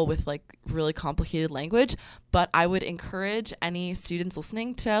comfortable with like really complicated language. But I would encourage any students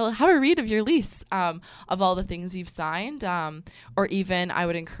listening to have a read of your lease, of all the things you've signed, or even I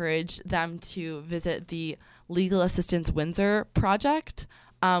would encourage them to visit the Legal Assistance Windsor project,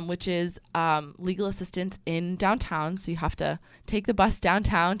 which is legal assistance in downtown. So you have to take the bus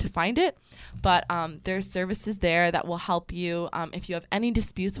downtown to find it. But there's services there that will help you. If you have any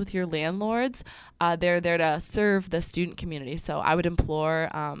disputes with your landlords, they're there to serve the student community. So I would implore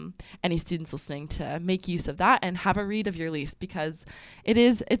any students listening to make use of that and have a read of your lease, because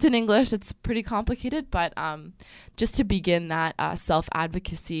it's in English. It's pretty complicated, but just to begin that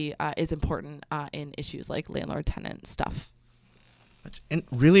self-advocacy is important in issues like landlord-tenant stuff. It's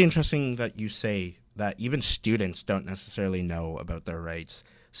really interesting that you say that even students don't necessarily know about their rights.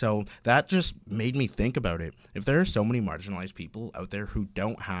 So that just made me think about it. If there are so many marginalized people out there who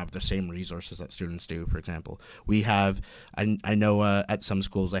don't have the same resources that students do, for example, we have, I know at some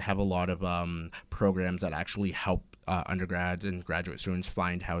schools they have a lot of programs that actually help undergrads and graduate students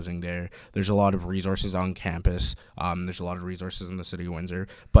find housing there. There's a lot of resources on campus. There's a lot of resources in the city of Windsor.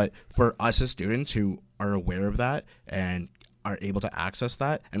 But for us as students who are aware of that and are able to access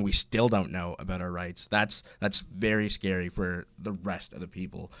that, and we still don't know about our rights. That's very scary for the rest of the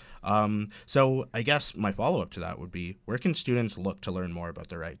people. So I guess my follow-up to that would be, where can students look to learn more about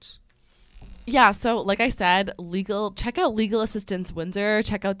their rights? Yeah, so like I said, check out Legal Assistance Windsor,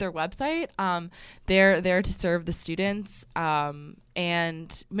 check out their website. They're there to serve the students,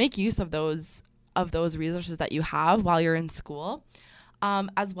 and make use of those resources that you have while you're in school.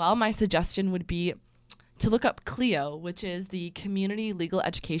 As well, my suggestion would be to look up CLEO, which is the Community Legal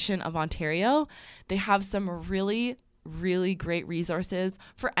Education of Ontario. They have some really, really great resources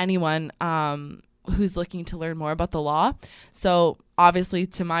for anyone who's looking to learn more about the law. So obviously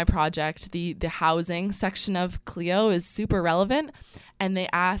to my project, the housing section of CLEO is super relevant, and they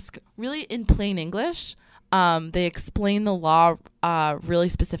ask really in plain English. They explain the law really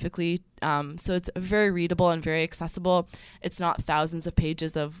specifically, so it's very readable and very accessible. It's not thousands of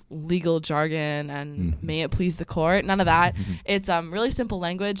pages of legal jargon and may it please the court, none of that. It's really simple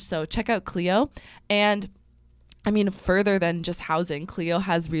language, so check out CLEO. And I mean, further than just housing, CLEO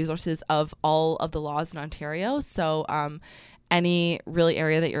has resources of all of the laws in Ontario. So any really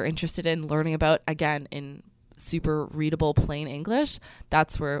area that you're interested in learning about, again, in super readable plain English,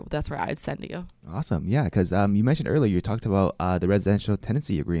 that's where I'd send you. Awesome. Yeah, because you mentioned earlier, you talked about the residential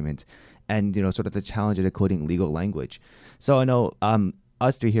tenancy agreement and, sort of the challenge of decoding legal language. So I know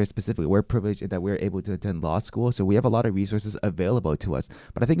us three here specifically, we're privileged in that we're able to attend law school, so we have a lot of resources available to us.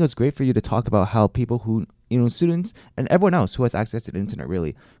 But I think it was great for you to talk about how people who, students and everyone else who has access to the internet,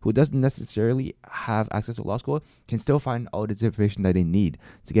 really, who doesn't necessarily have access to law school, can still find all the information that they need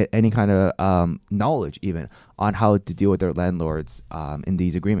to get any kind of knowledge even on how to deal with their landlords in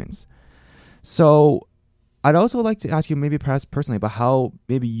these agreements. So I'd also like to ask you, maybe perhaps personally, about how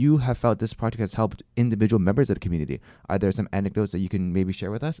maybe you have felt this project has helped individual members of the community. Are there some anecdotes that you can maybe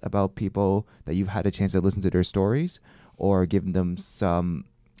share with us about people that you've had a chance to listen to their stories or give them some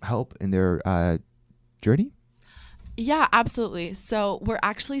help in their journey? Yeah, absolutely. So we're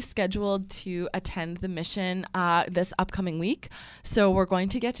actually scheduled to attend the mission this upcoming week. So we're going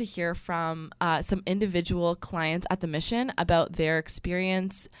to get to hear from some individual clients at the mission about their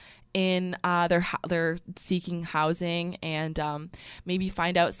experience in their seeking housing, and maybe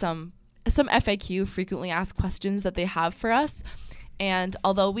find out some FAQ, frequently asked questions, that they have for us. And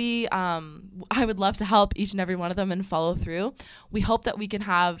although I would love to help each and every one of them and follow through, we hope that we can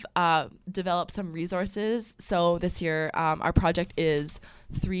have develop some resources. So this year, our project is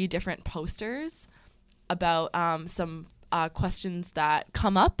 3 different posters about some questions that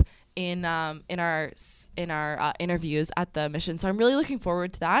come up in our interviews at the mission. So I'm really looking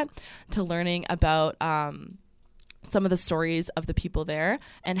forward to that, to learning about some of the stories of the people there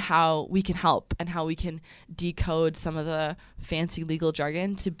and how we can help and how we can decode some of the fancy legal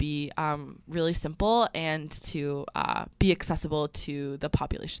jargon to be really simple and to be accessible to the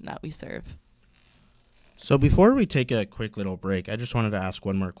population that we serve. So before we take a quick little break, I just wanted to ask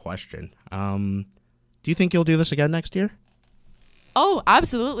one more question. Do you think you'll do this again next year? Oh,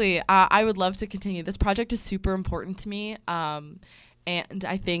 absolutely. I would love to continue. This project is super important to me. And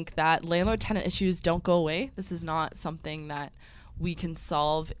I think that landlord-tenant issues don't go away. This is not something that we can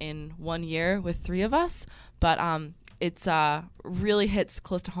solve in 1 year with 3 of us. But it's really hits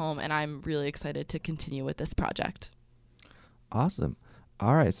close to home, and I'm really excited to continue with this project. Awesome.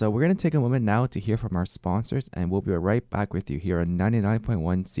 All right, so we're going to take a moment now to hear from our sponsors, and we'll be right back with you here on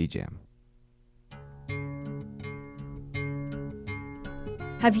 99.1 CJAM.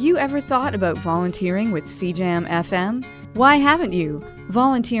 Have you ever thought about volunteering with CJAM FM? Why haven't you?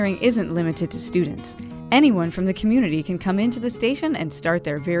 Volunteering isn't limited to students. Anyone from the community can come into the station and start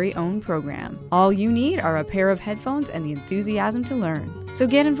their very own program. All you need are a pair of headphones and the enthusiasm to learn. So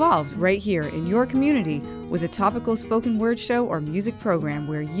get involved right here in your community with a topical spoken word show or music program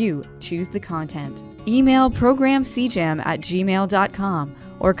where you choose the content. Email programcjam@gmail.com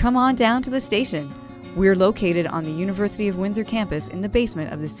or come on down to the station. We're located on the University of Windsor campus in the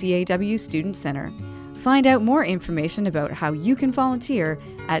basement of the CAW Student Center. Find out more information about how you can volunteer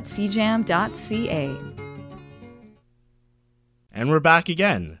at cjam.ca. And we're back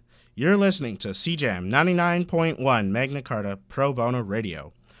again. You're listening to CJAM 99.1 Magna Carta Pro Bono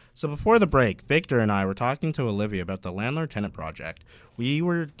Radio. So before the break, Victor and I were talking to Olivia about the landlord-tenant project. We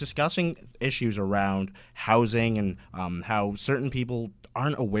were discussing issues around housing and how certain people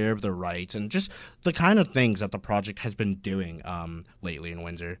aren't aware of their rights and just the kind of things that the project has been doing lately in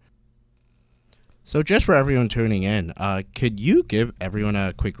Windsor. So just for everyone tuning in, could you give everyone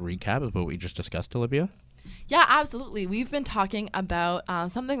a quick recap of what we just discussed, Olivia? Yeah, absolutely. We've been talking about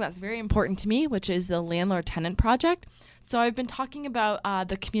something that's very important to me, which is the Landlord-Tenant Project. So I've been talking about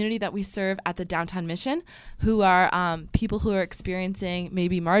the community that we serve at the Downtown Mission, who are people who are experiencing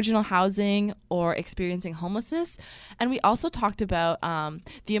maybe marginal housing or experiencing homelessness. And we also talked about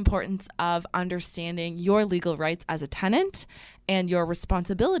the importance of understanding your legal rights as a tenant and your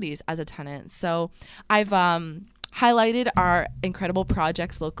responsibilities as a tenant. So I've highlighted our incredible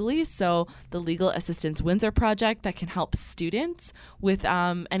projects locally. So the Legal Assistance Windsor project that can help students with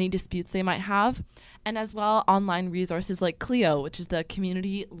any disputes they might have. And as well, online resources like CLEO, which is the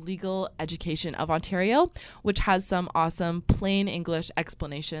Community Legal Education of Ontario, which has some awesome plain English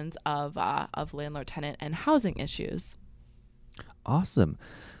explanations of landlord-tenant and housing issues. Awesome.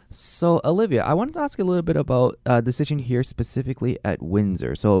 So, Olivia, I wanted to ask a little bit about the situation here specifically at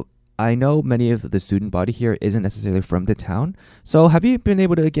Windsor. So, I know many of the student body here isn't necessarily from the town. So, have you been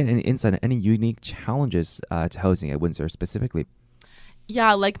able to get any insight on any unique challenges to housing at Windsor specifically?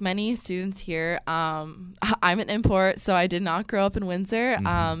 Yeah, like many students here, I'm an import, so I did not grow up in Windsor,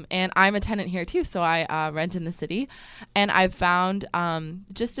 and I'm a tenant here too, so I rent in the city. And I've found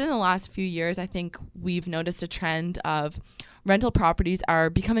just in the last few years, I think we've noticed a trend of rental properties are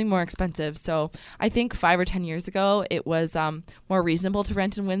becoming more expensive. So I think 5 or 10 years ago, it was more reasonable to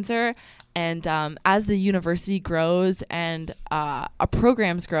rent in Windsor. And as the university grows and our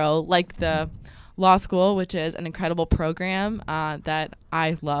programs grow, like the law school, which is an incredible program that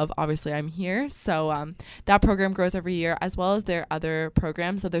I love. Obviously, I'm here. So that program grows every year, as well as their other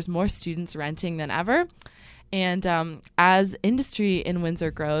programs. So there's more students renting than ever. And as industry in Windsor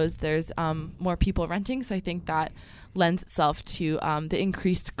grows, there's more people renting. So I think that lends itself to the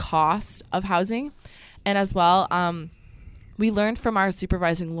increased cost of housing. And as well, we learned from our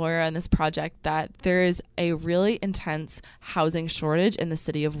supervising lawyer on this project that there is a really intense housing shortage in the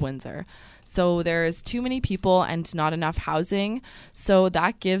city of Windsor. So there's too many people and not enough housing. So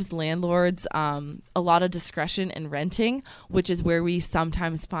that gives landlords a lot of discretion in renting, which is where we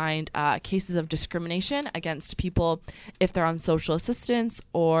sometimes find cases of discrimination against people if they're on social assistance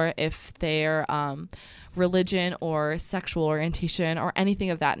or if they're religion or sexual orientation or anything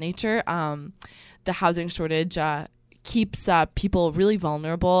of that nature. The housing shortage keeps people really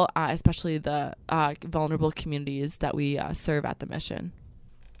vulnerable, especially the vulnerable communities that we serve at the mission.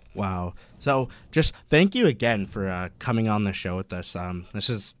 Wow. So just thank you again for coming on the show with us. This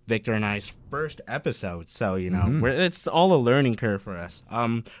is Victor and I's first episode, so, you know, it's all a learning curve for us.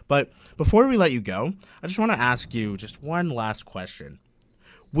 But before we let you go, I just want to ask you just one last question.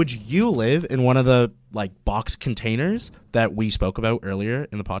 Would you live in one of the, box containers that we spoke about earlier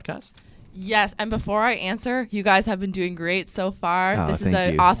in the podcast? Yes, and before I answer, you guys have been doing great so far. Oh, this is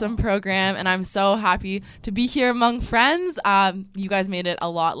an awesome program, and I'm so happy to be here among friends. You guys made it a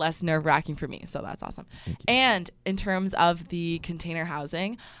lot less nerve-wracking for me, so that's awesome. And in terms of the container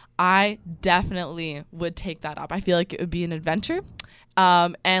housing, I definitely would take that up. I feel like it would be an adventure.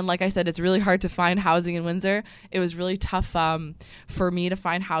 And like I said, it's really hard to find housing in Windsor. It was really tough for me to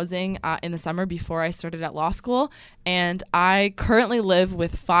find housing in the summer before I started at law school. And I currently live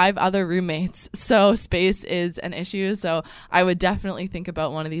with 5 other roommates. So space is an issue. So I would definitely think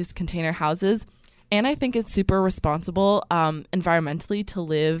about one of these container houses. And I think it's super responsible environmentally to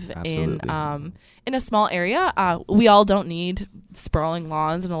live in a small area. We all don't need sprawling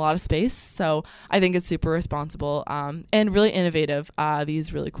lawns and a lot of space. So I think it's super responsible and really innovative,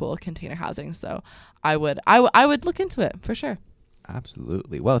 these really cool container housing. So I would look into it for sure.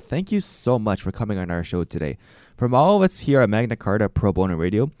 Absolutely. Well, thank you so much for coming on our show today. From all of us here at Magna Carta Pro Bono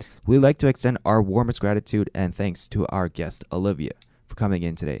Radio, we'd like to extend our warmest gratitude and thanks to our guest, Olivia, for coming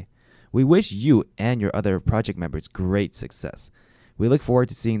in today. We wish you and your other project members great success. We look forward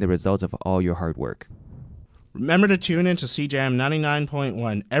to seeing the results of all your hard work. Remember to tune in to CJAM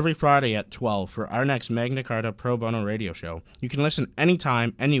 99.1 every Friday at 12 for our next Magna Carta Pro Bono radio show. You can listen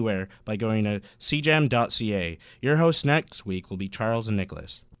anytime, anywhere by going to cjam.ca. Your hosts next week will be Charles and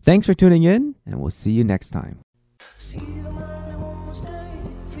Nicholas. Thanks for tuning in, and we'll see you next time.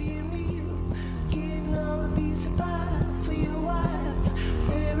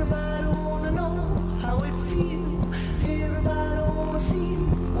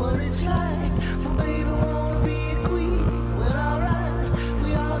 It's like, well, baby, wanna be a queen. Well, alright,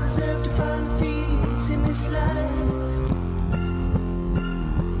 we all deserve to find the things in this life.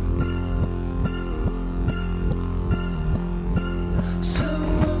 So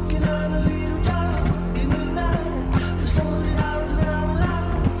looking at a little dog in the night, there's floating out.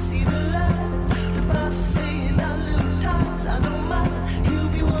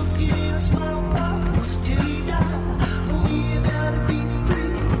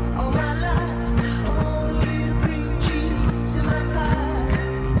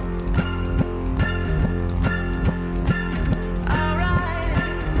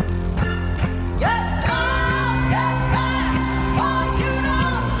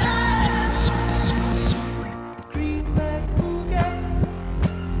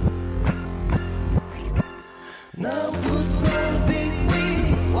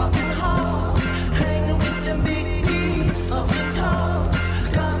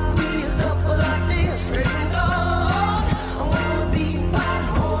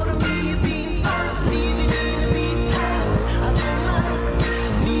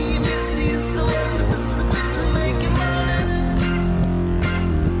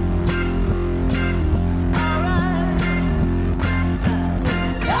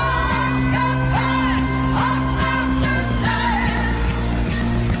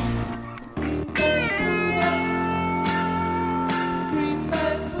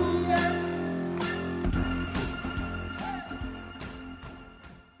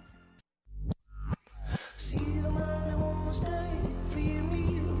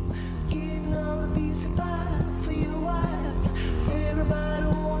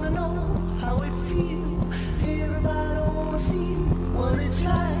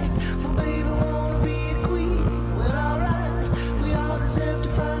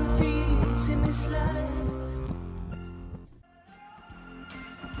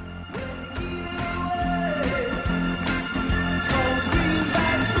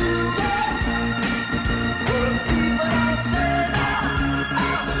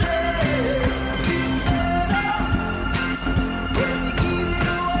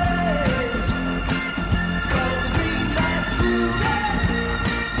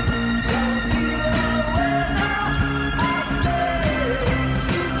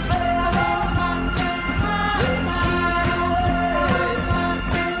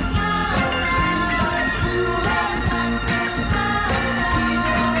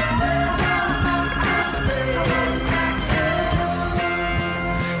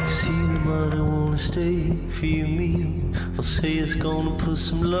 stay for your meal. I'll say it's gonna put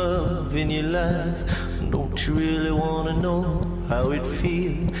some love in your life. Don't you really wanna know how it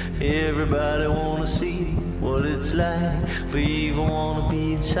feels? Everybody wanna see what it's like, but you even wanna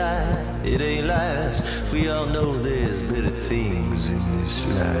be inside. It ain't lies. We all know there's better things in this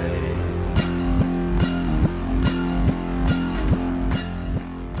life.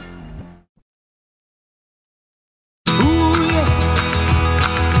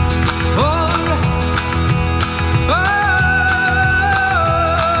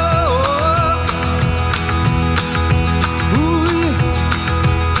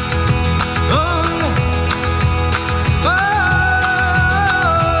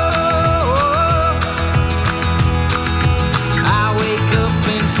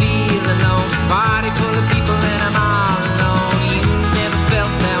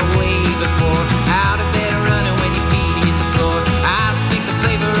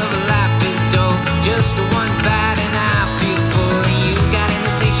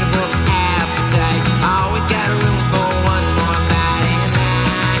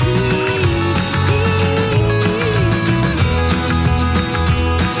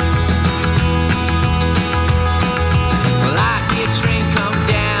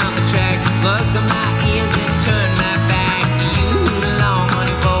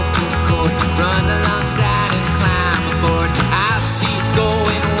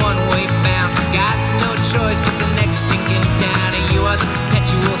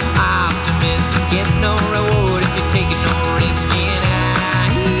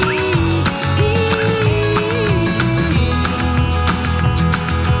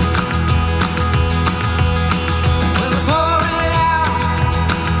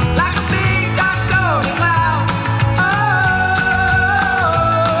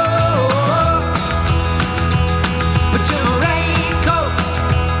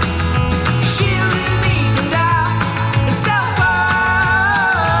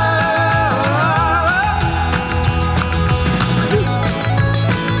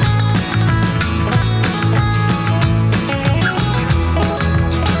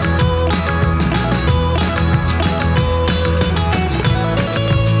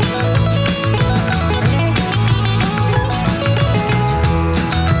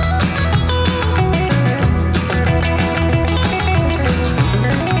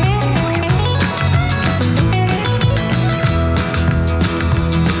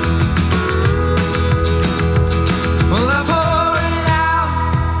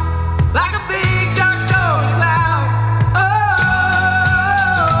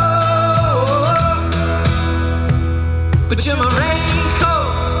 But you're my